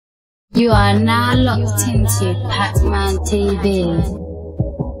You are now locked into Pac-Man TV.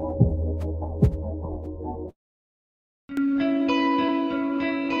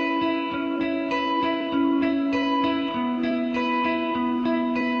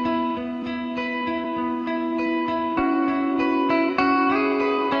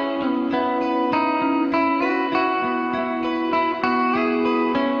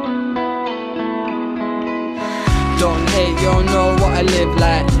 Don't hate, you don't know what I live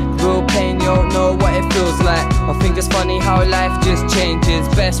like. Real pain, you don't know what it feels like. I think it's funny how life just changes.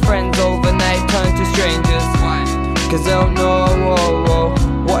 Best friends overnight turn to strangers. Cause they don't know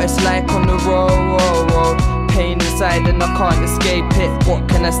what it's like on the road. Pain inside and I can't escape it. What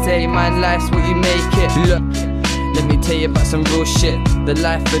can I say, man, life's what you make it. Look, let me tell you about some real shit. The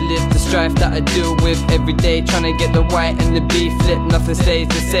life I live, the strife that I deal with every day, trying to get the white and the B flip. Nothing stays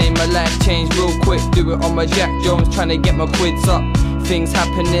the same, my life changed real quick. Do it on my Jack Jones, trying to get my quids up. Things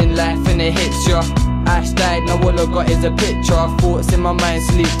happen in life and it hits ya. Ash died, now all I got is a picture. Thoughts in my mind,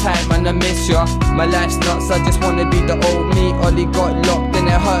 sleep tight, man, I miss ya. My life's nuts, I just wanna be the old me. Ollie got locked and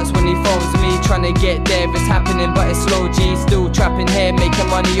it hurts when he phones me. Trying to get there, it's happening but it's slow G. Still trapping here, making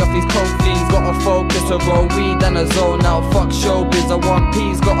money off these cold fiends. Gotta focus, a roll weed and a zone out. Fuck showbiz, I want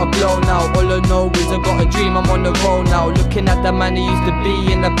peace, gotta blow now. All I know is I got a dream, I'm on the road now. Looking at the man who used to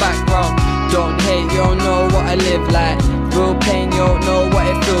be in the background. Don't hate, you don't know what I live like. Real pain, you don't know what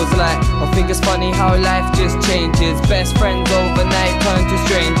it feels like. I think it's funny how life just changes. Best friends overnight turn to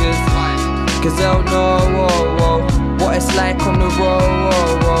strangers. Cause they don't know what it's like on the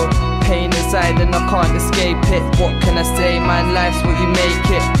road. Pain inside and I can't escape it. What can I say, man, life's what you make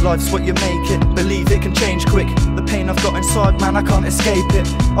it. Life's what you make it, believe it can change quick. The pain I've got inside, man, I can't escape it.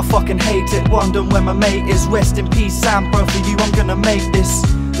 I fucking hate it, wondering where my mate is. Rest in peace, Sam, bro, for you I'm gonna make this.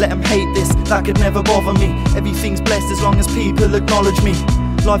 Let them hate this, that could never bother me. Everything's blessed as long as people acknowledge me.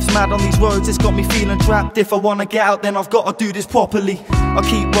 Life's mad on these roads, it's got me feeling trapped. If I wanna get out, then I've gotta do this properly. I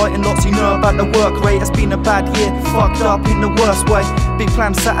keep writing lots, you know about the work rate. It's been a bad year, fucked up in the worst way. Big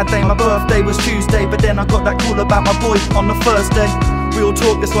plans Saturday, my birthday was Tuesday, but then I got that call about my boy on the Thursday. Real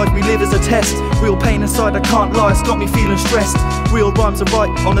talk, this life we live is a test. Real pain inside, I can't lie, it's got me feeling stressed. Real rhymes are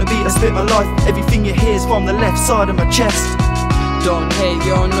right, on the beat I spit my life. Everything you hear is from the left side of my chest. Don't hate,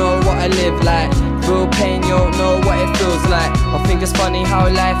 you don't know what I live like. Real pain, you don't know what it feels like. I think it's funny how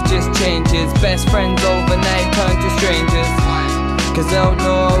life just changes. Best friends overnight turn to strangers. Cause they don't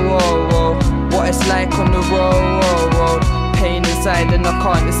know what it's like on the road. Pain inside and I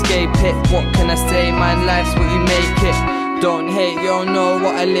can't escape it. What can I say, man, life's what you make it. Don't hate, you don't know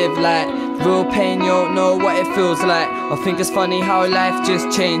what I live like. Real pain, you don't know what it feels like. I think it's funny how life just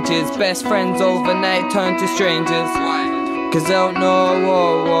changes. Best friends overnight turn to strangers. Cause they don't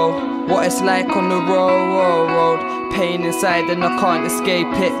know what it's like on the road. Pain inside and I can't escape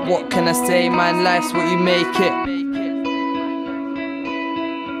it. What can I say, man, life's what you make it.